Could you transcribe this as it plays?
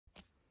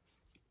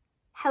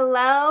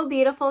Hello,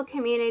 beautiful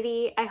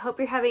community. I hope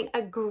you're having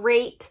a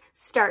great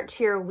start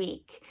to your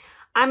week.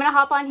 I'm going to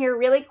hop on here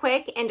really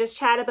quick and just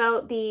chat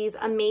about these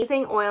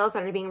amazing oils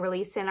that are being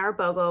released in our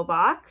Bogo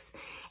box.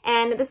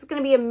 And this is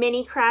going to be a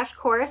mini crash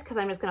course because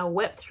I'm just going to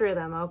whip through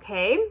them,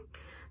 okay?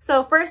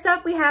 So first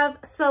up, we have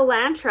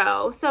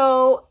cilantro.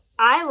 So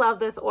I love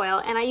this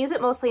oil and I use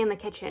it mostly in the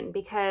kitchen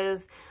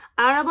because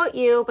I don't know about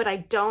you, but I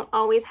don't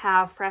always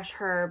have fresh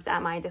herbs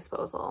at my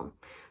disposal.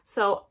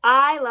 So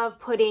I love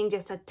putting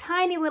just a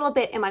tiny little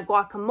bit in my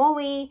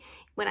guacamole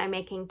when I'm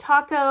making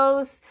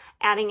tacos,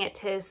 adding it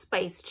to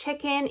spiced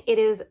chicken. It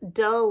is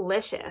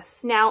delicious.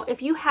 Now,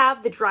 if you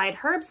have the dried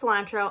herb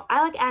cilantro,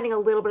 I like adding a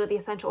little bit of the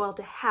essential oil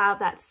to have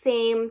that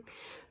same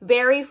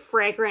very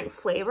fragrant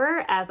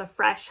flavor as a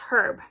fresh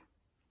herb.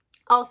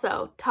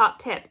 Also, top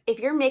tip, if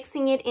you're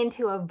mixing it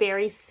into a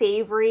very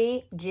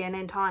savory gin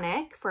and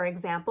tonic, for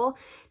example,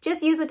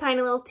 just use a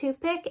tiny little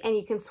toothpick and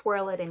you can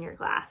swirl it in your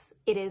glass.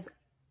 It is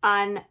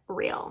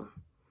unreal.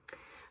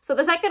 So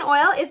the second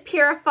oil is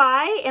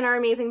Purify in our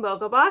amazing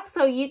Bogo box.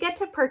 So you get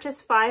to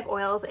purchase 5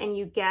 oils and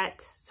you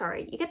get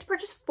to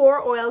purchase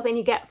 4 oils and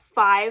you get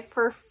 5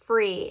 for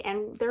free,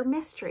 and they're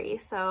mystery.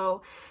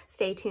 So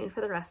stay tuned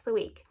for the rest of the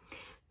week.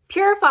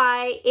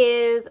 Purify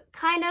is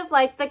kind of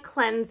like the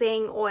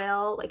cleansing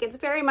oil. Like, it's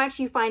very much,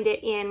 you find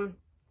it in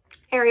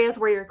areas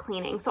where you're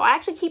cleaning. So I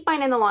actually keep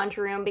mine in the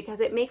laundry room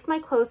because it makes my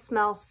clothes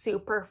smell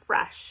super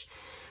fresh.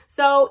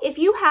 So if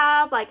you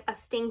have like a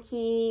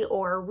stinky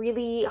or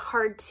really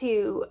hard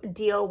to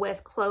deal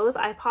with clothes,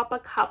 I pop a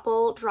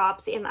couple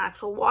drops in the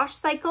actual wash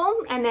cycle.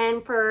 And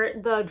then for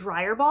the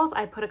dryer balls,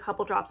 I put a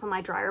couple drops on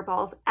my dryer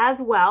balls as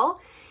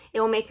well. It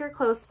will make your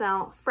clothes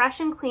smell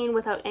fresh and clean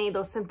without any of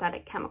those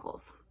synthetic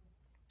chemicals.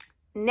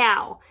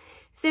 Now,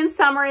 since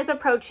summer is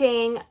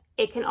approaching,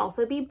 it can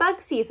also be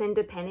bug season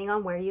depending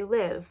on where you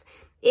live.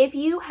 If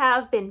you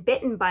have been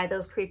bitten by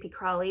those creepy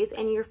crawlies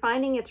and you're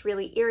finding it's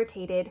really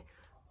irritated,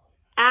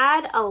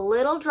 add a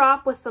little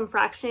drop with some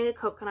fractionated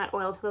coconut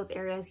oil to those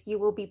areas. You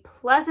will be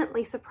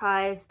pleasantly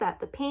surprised that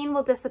the pain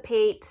will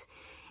dissipate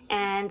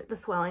and the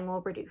swelling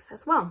will reduce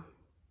as well.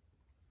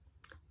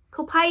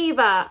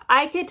 Copaiba.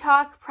 I could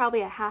talk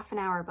probably a half an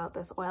hour about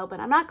this oil, but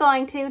I'm not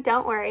going to,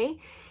 don't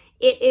worry.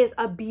 It is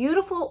a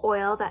beautiful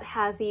oil that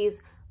has these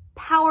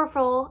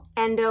powerful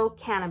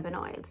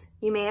endocannabinoids.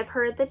 You may have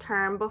heard the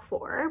term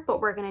before,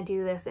 but we're going to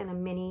do this in a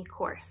mini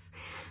course.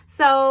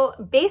 So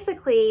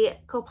basically,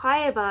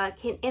 Copaiba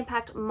can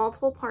impact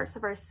multiple parts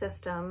of our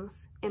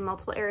systems in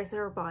multiple areas of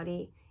our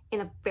body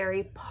in a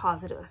very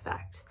positive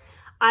effect.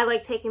 I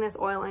like taking this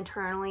oil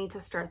internally to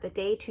start the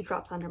day, 2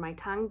 drops under my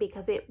tongue,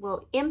 because it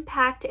will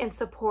impact and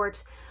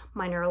support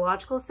my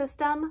neurological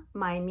system,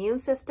 my immune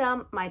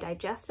system, my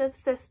digestive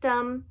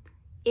system.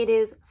 It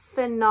is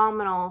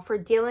phenomenal for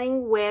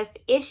dealing with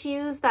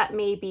issues that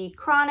may be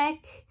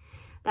chronic,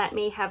 that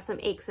may have some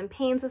aches and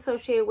pains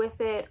associated with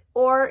it,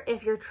 or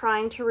if you're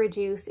trying to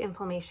reduce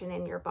inflammation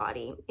in your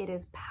body. It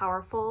is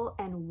powerful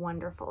and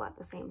wonderful at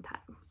the same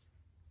time.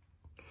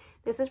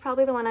 This is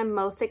probably the one I'm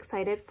most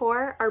excited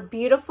for, our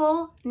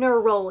beautiful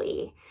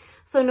Neroli.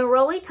 So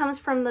Neroli comes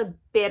from the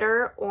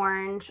bitter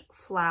orange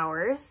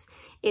flowers.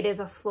 It is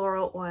a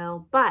floral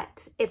oil,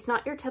 but it's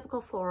not your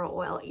typical floral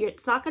oil.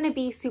 It's not going to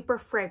be super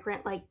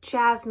fragrant like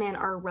jasmine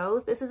or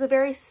rose. This is a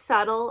very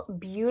subtle,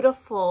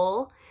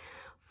 beautiful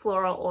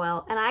floral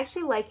oil, and I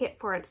actually like it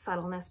for its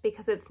subtleness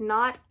because it's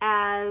not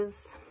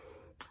as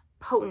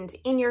potent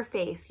in your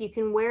face. You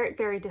can wear it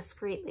very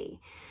discreetly.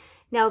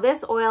 Now,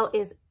 this oil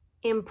is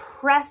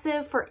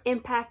impressive for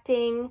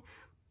impacting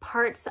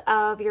parts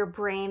of your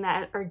brain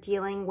that are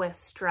dealing with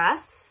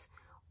stress,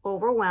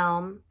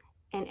 overwhelm,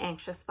 and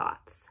anxious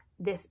thoughts.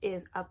 This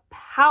is a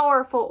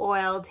powerful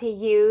oil to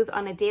use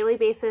on a daily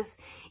basis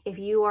if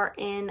you are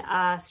in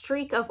a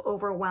streak of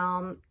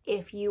overwhelm,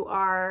 if you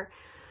are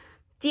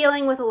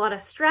dealing with a lot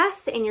of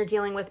stress and you're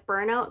dealing with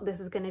burnout. This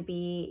is going to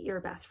be your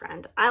best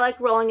friend. I like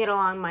rolling it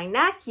along my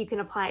neck. You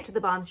can apply it to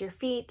the bottoms of your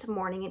feet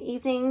morning and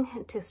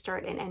evening to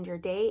start and end your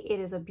day.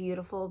 It is a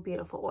beautiful,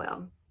 beautiful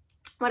oil.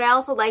 What I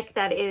also like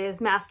that it is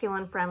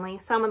masculine friendly.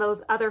 Some of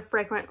those other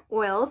fragrant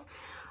oils,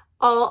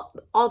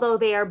 although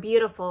they are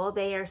beautiful,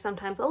 they are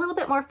sometimes a little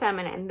bit more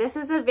feminine. This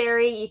is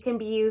you can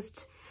be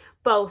used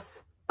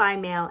both by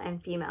male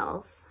and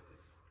females.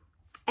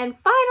 And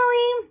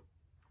finally,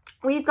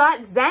 we've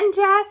got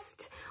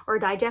ZenGest, or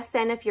Digest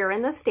Zen if you're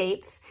in the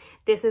States.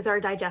 This is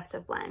our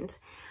digestive blend.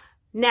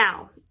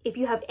 Now, if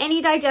you have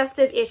any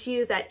digestive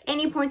issues at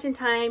any point in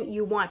time,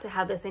 you want to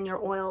have this in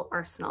your oil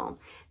arsenal.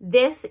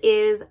 This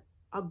is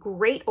a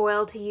great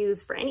oil to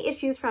use for any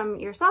issues from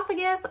your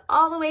esophagus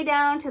all the way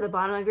down to the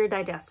bottom of your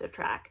digestive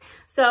tract.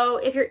 So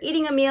if you're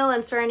eating a meal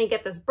and starting to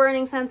get this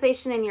burning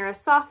sensation in your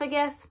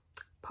esophagus,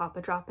 pop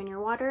a drop in your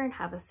water and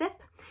have a sip.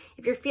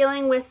 If you're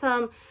feeling with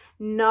some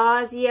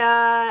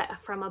nausea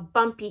from a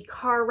bumpy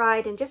car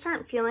ride and just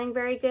aren't feeling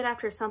very good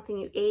after something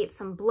you ate,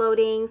 some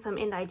bloating, some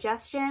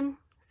indigestion,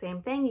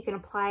 same thing. You can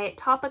apply it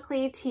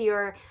topically to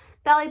your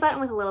belly button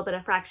with a little bit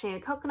of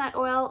fractionated coconut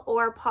oil,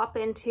 or pop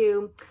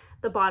into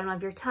the bottom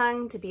of your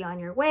tongue to be on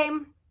your way.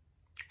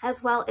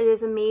 As well, it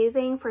is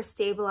amazing for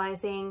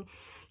stabilizing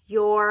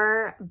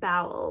your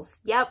bowels.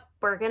 Yep,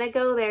 we're gonna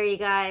go there, you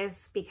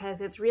guys,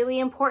 because it's really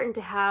important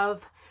to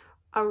have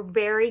a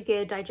very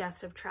good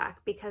digestive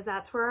tract, because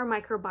that's where our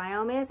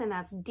microbiome is, and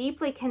that's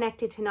deeply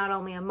connected to not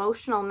only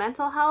emotional,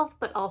 mental health,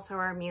 but also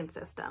our immune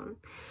system.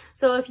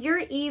 So if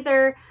you're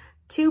either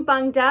too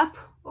bunged up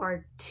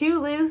or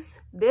too loose,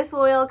 this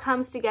oil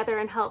comes together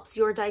and helps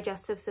your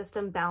digestive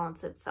system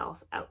balance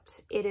itself out.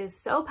 It is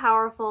so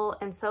powerful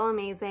and so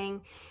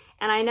amazing.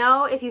 And I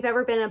know if you've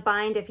ever been in a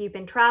bind, if you've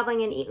been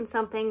traveling and eaten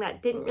something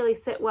that didn't really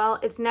sit well,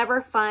 it's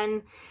never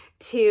fun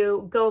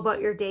to go about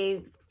your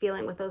day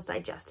feeling with those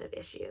digestive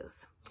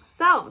issues.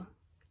 So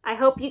I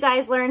hope you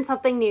guys learned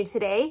something new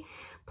today.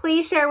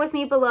 Please share with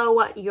me below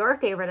what your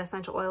favorite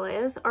essential oil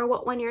is or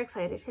what one you're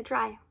excited to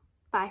try.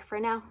 Bye for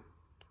now.